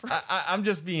 goddamn, John. I'm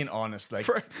just being honest. Like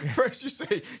first, you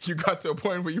say you got to a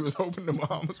point where you was hoping the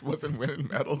Bahamas wasn't winning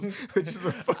medals, which is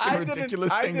a fucking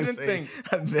ridiculous thing to say.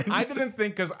 I didn't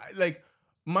think because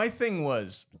my thing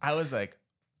was I was like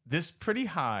this pretty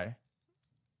high,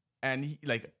 and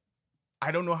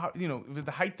I don't know how with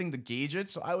the height thing to gauge it.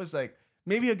 So I was like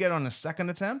maybe he'll get on a second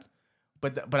attempt,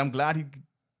 but I'm glad he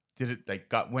did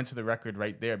it. Went to the record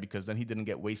right there because then he didn't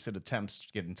get wasted attempts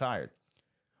getting tired.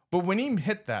 But when he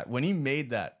made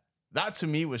that to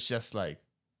me was just like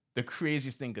the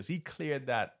craziest thing because he cleared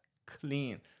that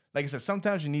clean. Like I said,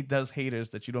 sometimes you need those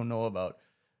haters that you don't know about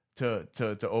to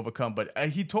overcome. But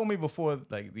he told me before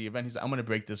the event, he's like, I'm going to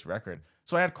break this record.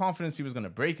 So I had confidence he was going to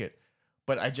break it.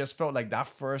 But I just felt like that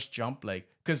first jump,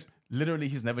 because literally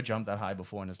he's never jumped that high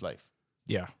before in his life.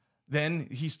 Yeah. Then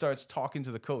he starts talking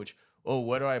to the coach. Oh,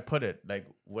 where do I put it?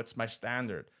 What's my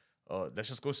standard? Let's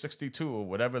just go 62 or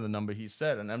whatever the number he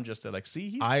said. And I'm just there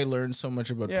see, I learned so much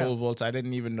about pole vaults. I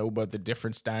didn't even know about the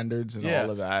different standards and all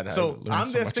of that. So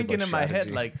I'm there thinking in my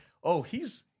head, oh,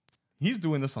 he's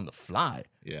doing this on the fly.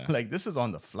 Yeah. This is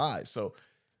on the fly. So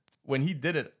when he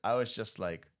did it, I was just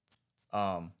like,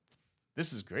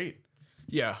 this is great.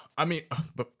 Yeah. I mean,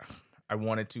 but I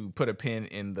wanted to put a pin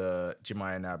in the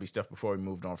Jemiah Nabi stuff before we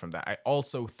moved on from that. I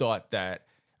also thought that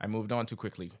I moved on too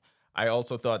quickly. I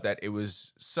also thought that it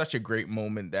was such a great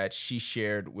moment that she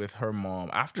shared with her mom.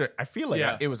 I feel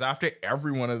like it was after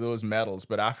every one of those medals,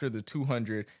 but after the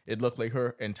 200, it looked like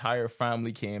her entire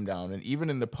family came down. And even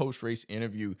in the post-race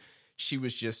interview, she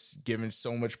was just giving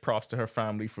so much props to her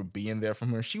family for being there for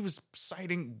her. She was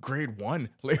citing grade 1.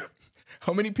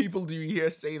 How many people do you hear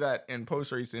say that in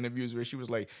post-race interviews where she was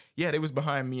like, yeah, they was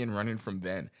behind me and running from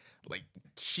then?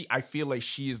 I feel like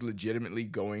she is legitimately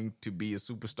going to be a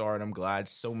superstar, and I'm glad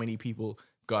so many people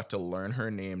got to learn her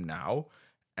name now.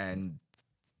 And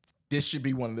this should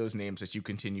be one of those names that you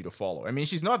continue to follow. I mean,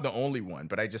 she's not the only one,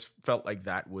 but I just felt like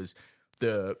that was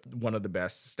one of the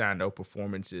best standout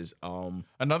performances.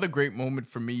 Another great moment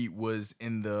for me was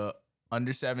in the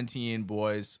under 17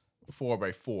 boys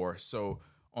 4x4. So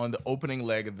on the opening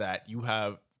leg of that, you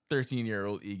have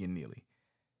 13-year-old Egan Neely,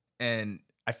 and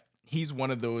he's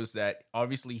one of those that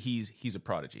obviously he's a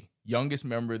prodigy. Youngest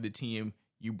member of the team,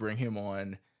 you bring him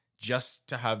on just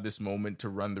to have this moment to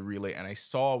run the relay. And I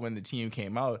saw when the team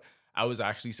came out, I was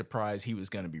actually surprised he was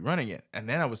going to be running it. And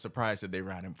then I was surprised that they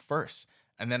ran him first.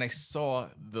 And then I saw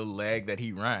the leg that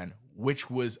he ran, which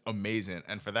was amazing.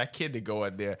 And for that kid to go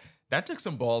out there, that took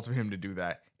some balls for him to do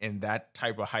that in that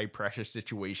type of high pressure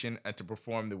situation and to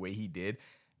perform the way he did.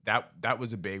 That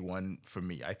was a big one for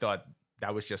me. I thought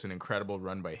that was just an incredible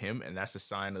run by him, and that's a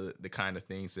sign of the kind of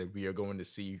things that we are going to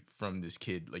see from this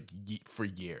kid for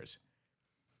years.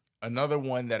 Another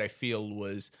one that I feel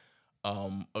was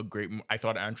I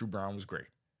thought Andrew Brown was great.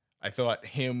 I thought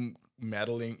him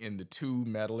medaling in the 2,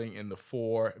 medaling in the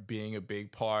 4, being a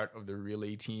big part of the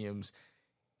relay teams.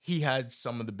 He had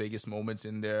some of the biggest moments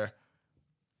in there.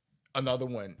 Another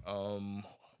one,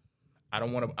 I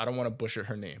don't want to butcher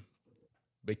her name,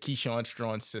 but Keyshawn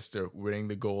Strawn's sister winning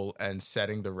the gold and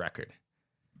setting the record.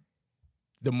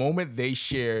 The moment they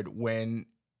shared when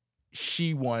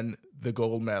she won the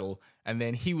gold medal and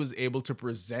then he was able to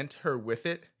present her with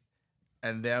it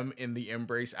and them in the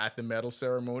embrace at the medal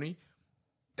ceremony,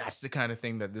 that's the kind of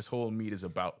thing that this whole meet is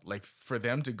about. For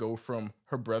them to go from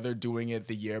her brother doing it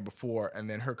the year before and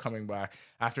then her coming back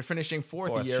after finishing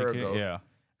fourth a year ago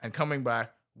and coming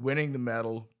back, winning the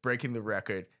medal, breaking the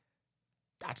record.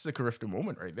 that's the CARIFTA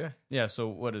moment right there. Yeah, so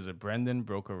what is it? Brendan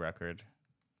broke a record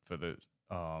for the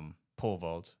pole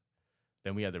vault.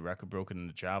 Then we had the record broken in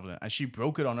the javelin, and she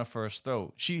broke it on her first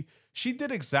throw. She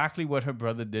did exactly what her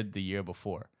brother did the year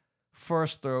before.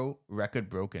 First throw, record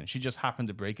broken. She just happened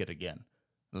to break it again,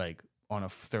 like on a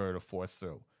third or fourth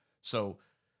throw. So,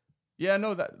 yeah,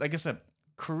 no, that, like I said,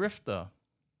 CARIFTA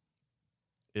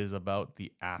is about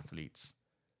the athletes.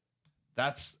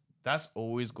 That's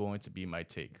always going to be my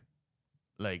take.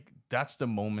 Like, that's the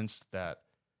moments that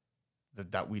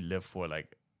we live for.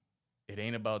 Like, it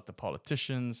ain't about the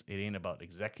politicians. It ain't about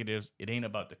executives. It ain't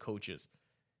about the coaches.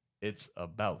 It's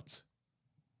about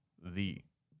the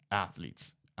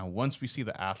athletes. And once we see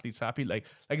the athletes happy, like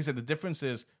I said, the difference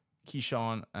is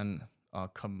Keyshawn and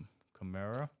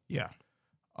Kamara. Yeah.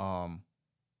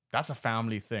 That's a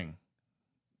family thing.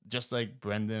 Just like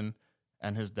Brendan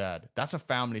and his dad. That's a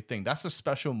family thing. That's a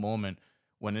special moment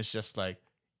when it's just like,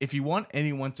 if you want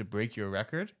anyone to break your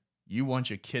record, you want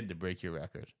your kid to break your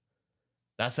record.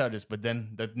 That's how it is. But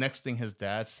then the next thing his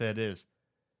dad said is,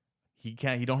 he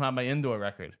don't have my indoor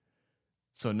record.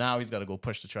 So now he's got to go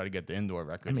push to try to get the indoor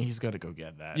record. I mean, he's got to go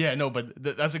get that. Yeah, no, but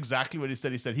that's exactly what he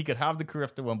said. He said he could have the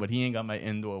CARIFTA one, but he ain't got my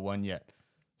indoor one yet.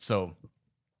 So,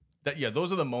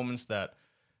 those are the moments that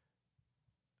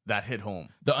hit home.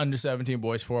 The under 17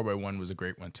 boys 4x1 was a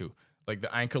great one too. Like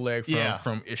the ankle leg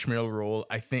from Ishmael Roll,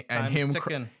 I think, and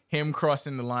him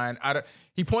crossing the line.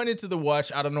 He pointed to the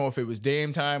watch. I don't know if it was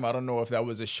Dame time. I don't know if that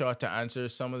was a shot to answer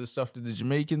some of the stuff that the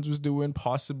Jamaicans was doing.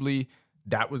 Possibly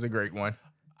that was a great one.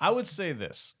 I would say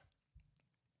this.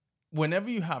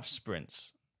 Whenever you have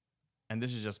sprints, and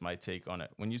this is just my take on it,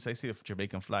 when you see the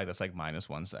Jamaican flag, that's like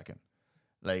 -1 second.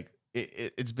 Like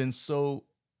it's been so,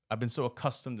 I've been so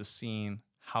accustomed to seeing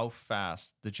how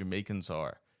fast the Jamaicans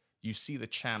are. You see the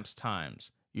champs'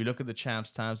 times. You look at the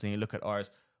champs' times and you look at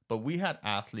ours. But we had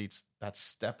athletes that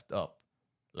stepped up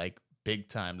like big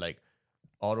time. Like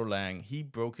Otto Lang, he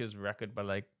broke his record by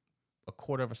like a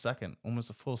quarter of a second, almost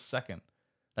a full second,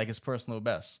 like his personal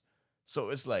best. So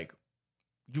it's like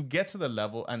you get to the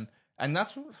level, and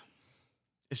that's what,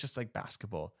 it's just like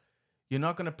basketball. You're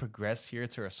not going to progress here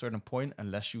to a certain point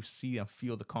unless you see and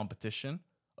feel the competition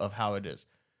of how it is.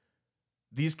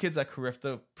 These kids at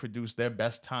CARIFTA produce their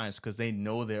best times because they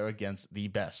know they're against the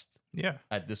best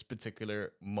at this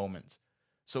particular moment.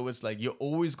 So it's like you're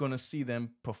always going to see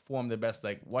them perform their best.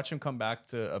 Like watch them come back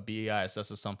to a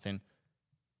BAISS or something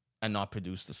and not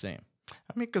produce the same.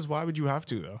 I mean, because why would you have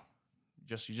to though?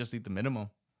 You just need the minimum.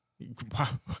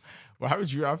 Why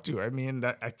would you have to? I mean,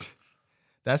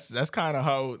 that's kind of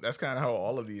how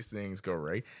all of these things go,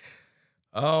 right?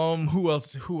 Who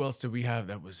else did we have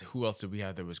that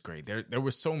was great? There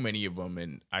were so many of them,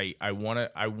 and I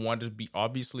want to be,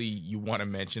 obviously you want to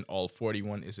mention all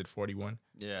 41. Is it 41?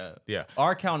 Yeah.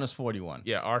 Our count is 41.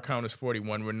 Yeah, our count is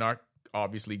 41. We're not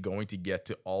obviously going to get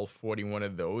to all 41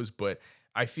 of those, but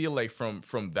I feel like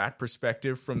from that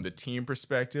perspective, from the team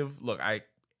perspective, look, I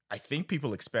think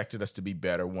people expected us to be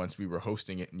better once we were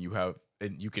hosting it, and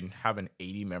you can have an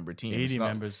 80-member team. 80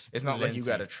 members. It's not like you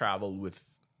got to travel with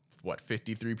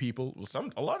 53 people. Well,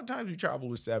 a lot of times we travel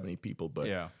with 70 people, but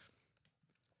yeah,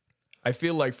 I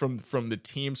feel like from the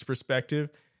team's perspective,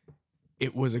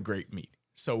 it was a great meet.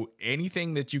 So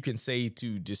anything that you can say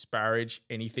to disparage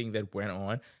anything that went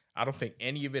on, I don't think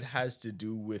any of it has to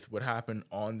do with what happened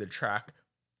on the track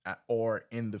or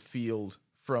in the field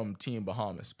from Team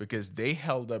Bahamas, because they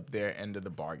held up their end of the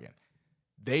bargain.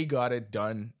 They got it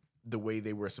done the way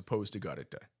they were supposed to get it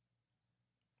done.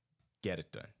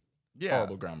 Yeah.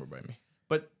 Horrible grammar by me.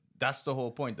 But that's the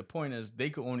whole point. The point is they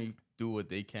could only do what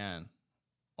they can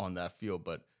on that field.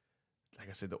 But like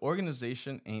I said, the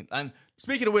organization ain't. And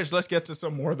speaking of which, let's get to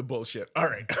some more of the bullshit. All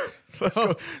right. Let's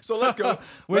go. So let's go.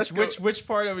 Which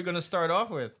part are we going to start off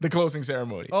with? The closing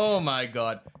ceremony. Oh my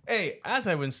God. Hey, as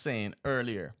I was saying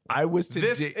earlier,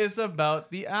 this is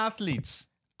about the athletes.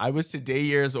 I was today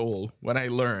years old when I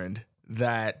learned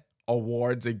that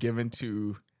awards are given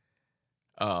to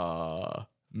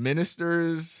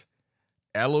ministers,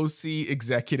 LOC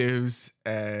executives,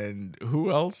 and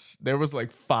who else? There was like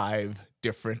 5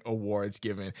 different awards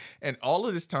given. And all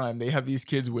of this time, they have these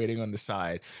kids waiting on the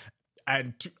side.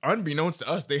 And unbeknownst to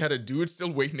us, they had a dude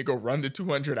still waiting to go run the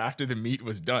 200 after the meet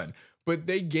was done. But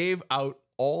they gave out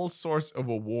all sorts of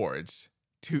awards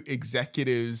to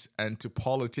executives and to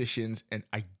politicians. And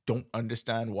I don't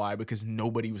understand why, because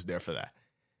nobody was there for that.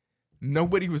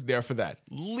 Nobody was there for that.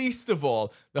 Least of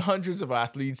all, the hundreds of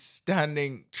athletes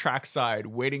standing trackside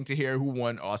waiting to hear who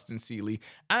won Austin Seeley,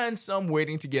 and some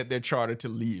waiting to get their charter to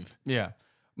leave. Yeah.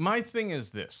 My thing is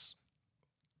this.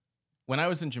 When I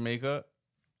was in Jamaica,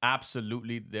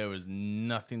 absolutely, there was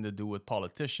nothing to do with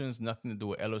politicians, nothing to do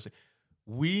with LOC.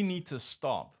 We need to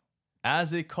stop,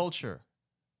 as a culture,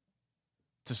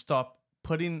 to stop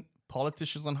putting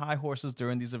politicians on high horses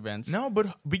during these events. No, but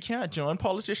we can't, John.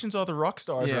 Politicians are the rock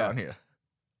stars Yeah. around here.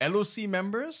 LOC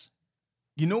members,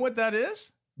 you know what that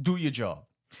is? Do your job.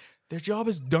 Their job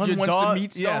is done Your once dog- the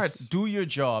meet yes, starts. do your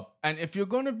job. And if you're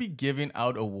going to be giving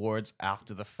out awards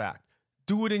after the fact,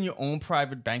 do it in your own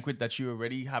private banquet that you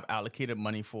already have allocated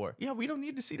money for. Yeah, we don't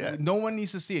need to see that. No one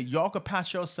needs to see it. Y'all could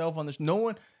pat yourself on the... No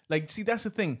one... Like, see, that's the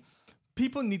thing.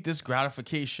 People need this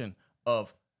gratification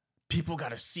of people got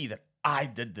to see that I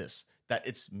did this, that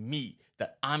it's me,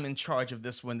 that I'm in charge of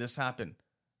this when this happened.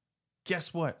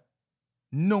 Guess what?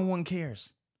 No one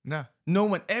cares. Nah. No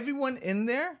one. Everyone in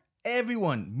there,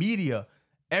 everyone, media,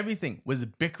 everything was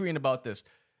bickering about this.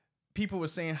 People were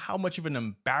saying how much of an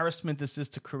embarrassment this is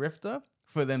to CARIFTA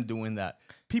for them doing that.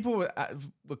 People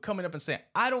were coming up and saying,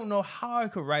 I don't know how I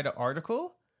could write an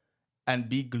article and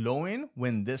be glowing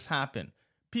when this happened.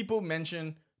 People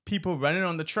mention people running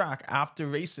on the track after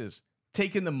races,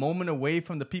 taking the moment away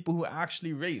from the people who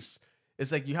actually race.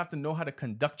 It's like you have to know how to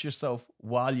conduct yourself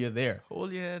while you're there.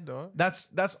 Hold your head, dog. That's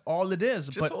all it is.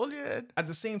 Just but hold your head. at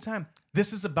the same time,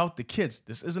 this is about the kids.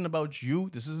 This isn't about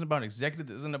you. This isn't about executive.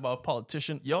 This isn't about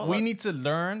politician. We need to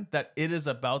learn that it is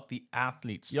about the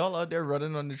athletes. Y'all out there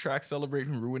running on the track,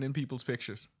 celebrating, ruining people's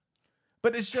pictures.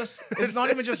 But it's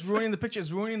not even just ruining the picture. It's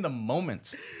ruining the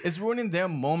moment. It's ruining their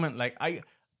moment. Like, I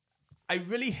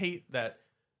really hate that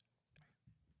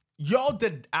y'all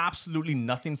did absolutely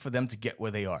nothing for them to get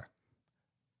where they are.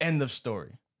 End of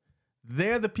story.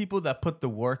 They're the people that put the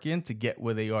work in to get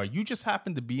where they are. You just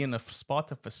happen to be in a spot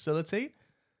to facilitate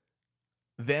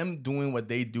them doing what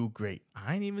they do great.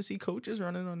 I ain't even see coaches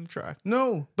running on the track.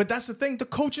 No, but that's the thing. The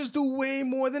coaches do way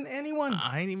more than anyone.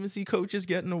 I ain't even see coaches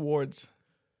getting awards.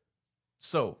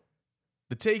 So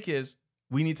the take is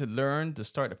we need to learn to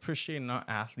start appreciating our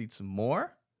athletes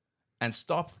more and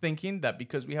stop thinking that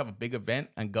because we have a big event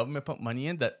and government put money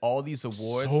in, that all these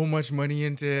awards So much money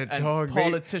into it, and dog.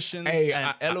 politicians Hey,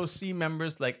 and LOC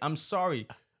members, like, I'm sorry.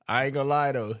 I ain't gonna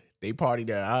lie though, they partied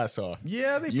their ass off.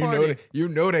 Yeah, they You party.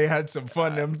 know they had some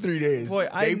fun them 3 days. Boy,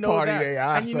 I they know partied that. their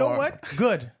ass And you know off. what?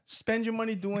 Good. Spend your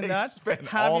money doing They that. spend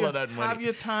Have all your, of that money. Have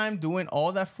your time doing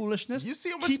all that foolishness. You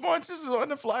see how much sponsors is on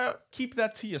the flyer? Keep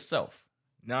that to yourself.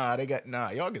 Y'all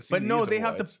can see. But no, these they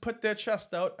have awards. to put their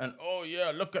chest out and, oh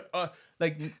yeah, look at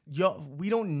like, y'all, we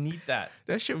don't need that.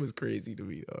 That shit was crazy to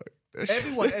me, dog.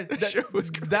 Everyone, that shit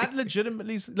was crazy. that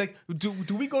legitimately, like, do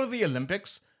we go to the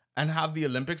Olympics and have the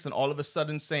Olympics and all of a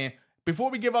sudden saying,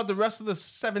 before we give out the rest of the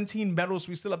 17 medals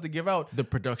we still have to give out, The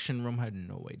production room had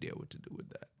no idea what to do with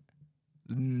that.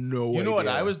 No idea. you know what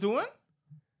I was doing?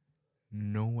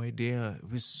 No idea.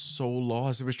 It was so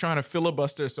lost. It was trying to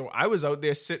filibuster. So I was out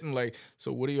there sitting like,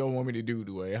 so what do y'all want me to do?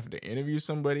 Do I have to interview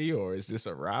somebody or is this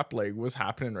a rap? Like, what's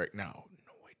happening right now?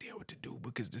 No idea what to do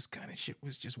because this kind of shit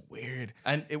was just weird.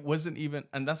 And it wasn't even,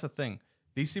 and that's the thing.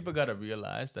 These people got to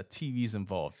realize that TV's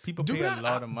involved. People Do pay that, a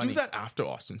lot of money. Do that after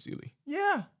Austin Seeley.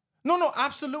 Yeah. No,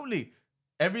 absolutely.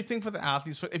 Everything for the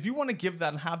athletes. If you want to give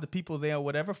that and have the people there or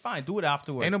whatever, fine. Do it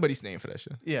afterwards. Ain't nobody staying for that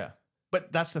shit. Yeah.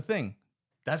 But that's the thing.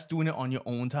 That's doing it on your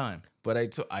own time. But I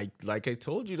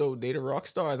told you though, they the rock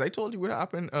stars. I told you what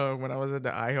happened when I was at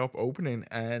the IHOP opening,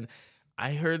 and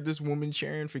I heard this woman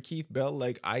cheering for Keith Bell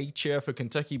like I cheer for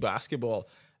Kentucky basketball.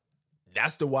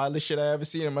 That's the wildest shit I ever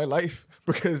seen in my life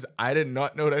because I did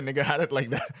not know that nigga had it like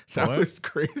that. That What? was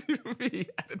crazy to me.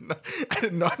 I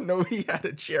did not know he had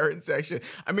a cheering section.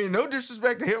 I mean, no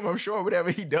disrespect to him. I'm sure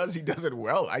whatever he does it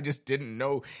well. I just didn't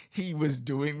know he was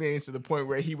doing things to the point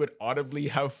where he would audibly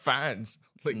have fans.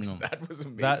 Like that was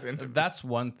amazing. to me. That's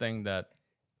one thing that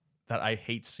I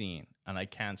hate seeing and I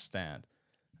can't stand.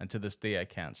 And to this day, I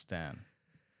can't stand.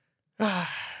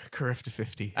 CARIFTA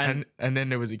 50. And then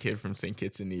there was a kid from St.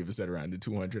 Kitts and Nevis that ran the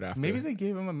 200 after. Maybe they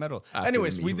gave him a medal. After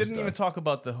Anyways, the we knee was didn't even done. talk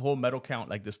about the whole medal count,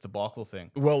 like this debacle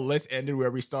thing. Well, let's end it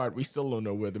where we start. We still don't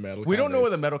know where the medal We count don't know where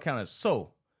is. the medal count is.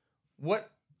 So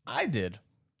what I did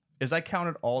is I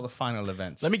counted all the final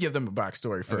events. Let me give them a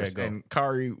backstory first. go. And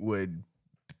Kari would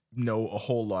know a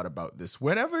whole lot about this.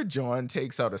 Whenever John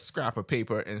takes out a scrap of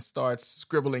paper and starts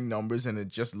scribbling numbers and it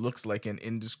just looks like an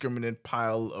indiscriminate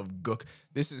pile of gook,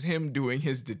 this is him doing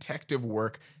his detective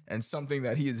work and something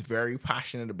that he is very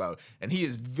passionate about. And he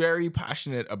is very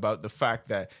passionate about the fact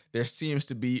that there seems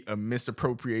to be a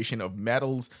misappropriation of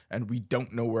medals and we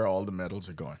don't know where all the medals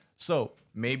are going. So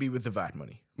Maybe with the VAT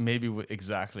money.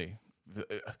 exactly.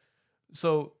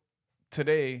 So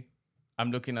today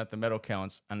I'm looking at the medal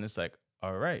counts and it's like,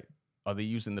 all right, are they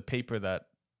using the paper that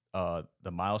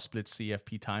the mile split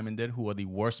CFP timing did, who are the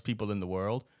worst people in the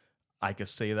world. I could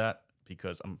say that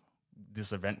because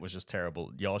this event was just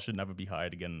terrible. Y'all should never be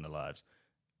hired again in their lives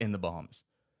in the Bahamas.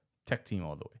 Tech team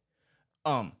all the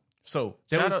way. So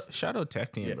Shout out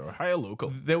Tech Team, bro. Hire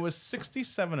local. There was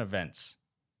 67 events,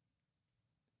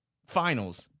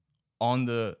 finals on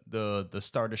the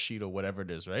starter sheet or whatever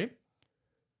it is, right?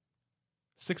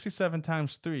 67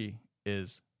 times 3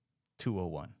 is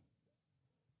 201,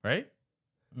 right?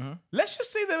 Mm-hmm. Let's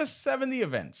just say there was 70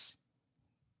 events.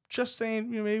 Just saying,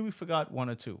 maybe we forgot 1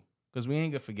 or 2 because we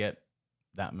ain't gonna forget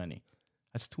that many.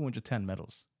 That's 210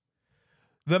 medals.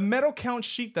 The medal count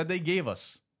sheet that they gave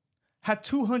us had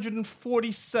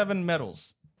 247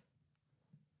 medals.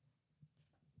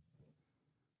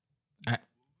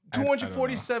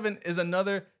 247 is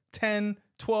another 10,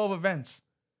 12 events.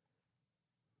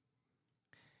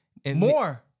 And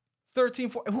More. 13,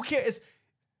 14. Who cares?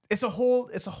 It's a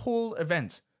whole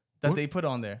event that they put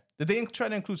on there. Did they try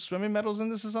to include swimming medals in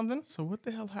this or something? So what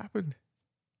the hell happened?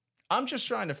 I'm just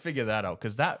trying to figure that out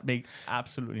because that makes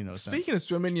absolutely no sense. Speaking of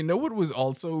swimming, you know what was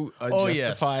also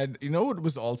justified? Yes. You know what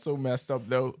was also messed up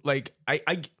though? Like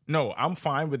I'm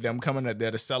fine with them coming out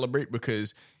there to celebrate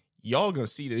because y'all gonna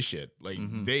see this shit. Like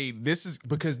this is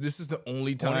the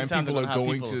only time people are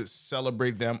going to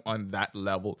celebrate them on that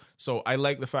level. So I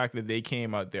like the fact that they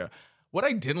came out there. What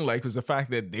I didn't like was the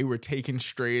fact that they were taking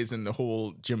strays in the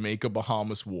whole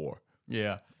Jamaica-Bahamas war.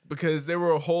 Yeah. Because there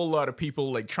were a whole lot of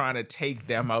people like trying to take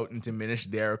them out and diminish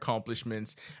their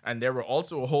accomplishments. And there were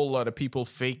also a whole lot of people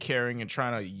fake caring and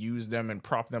trying to use them and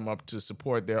prop them up to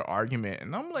support their argument.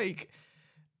 And I'm like,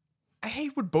 I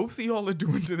hate what both of y'all are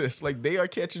doing to this. Like, they are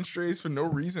catching strays for no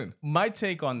reason. My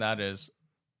take on that is,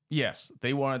 yes,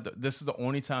 they wanted. This is the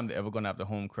only time they're ever going to have the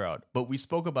home crowd. But we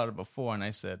spoke about it before, and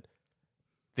I said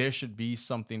there should be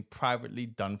something privately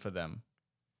done for them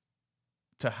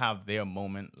to have their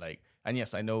moment. Like, and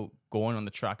yes, I know going on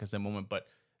the track is their moment, but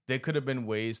there could have been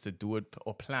ways to do it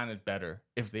or plan it better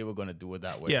if they were going to do it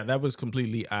that way. Yeah, that was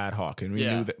completely ad hoc, and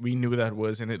we knew that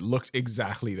was, and it looked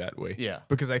exactly that way. Yeah,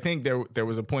 because I think there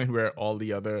was a point where all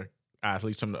the other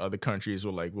athletes from the other countries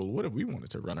were like, "Well, what if we wanted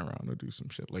to run around or do some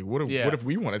shit? Like, what if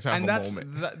we wanted to have a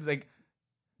moment?" Like,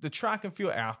 the track and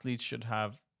field athletes should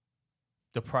have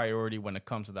the priority when it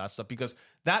comes to that stuff, because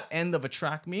that end of a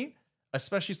track meet,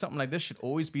 especially something like this, should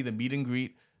always be the meet and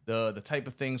greet. The type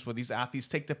of things where these athletes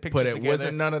take the pictures together. But it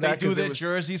wasn't none of that. They do their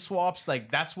jersey swaps. Like,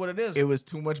 that's what it is. It was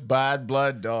too much bad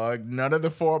blood, dog. None of the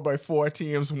 4x4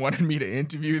 teams wanted me to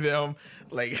interview them.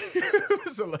 Like,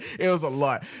 it was a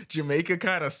lot. Jamaica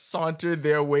kind of sauntered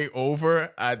their way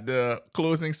over at the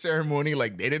closing ceremony.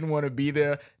 Like, they didn't want to be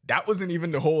there. That wasn't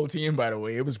even the whole team, by the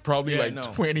way. It was probably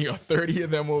 20 or 30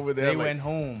 of them over there. They went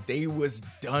home. They was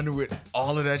done with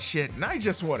all of that shit. And I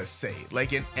just want to say,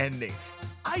 like, an ending,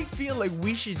 I feel like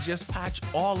we should just patch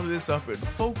all of this up and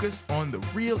focus on the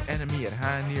real enemy at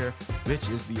hand here, which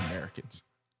is the Americans.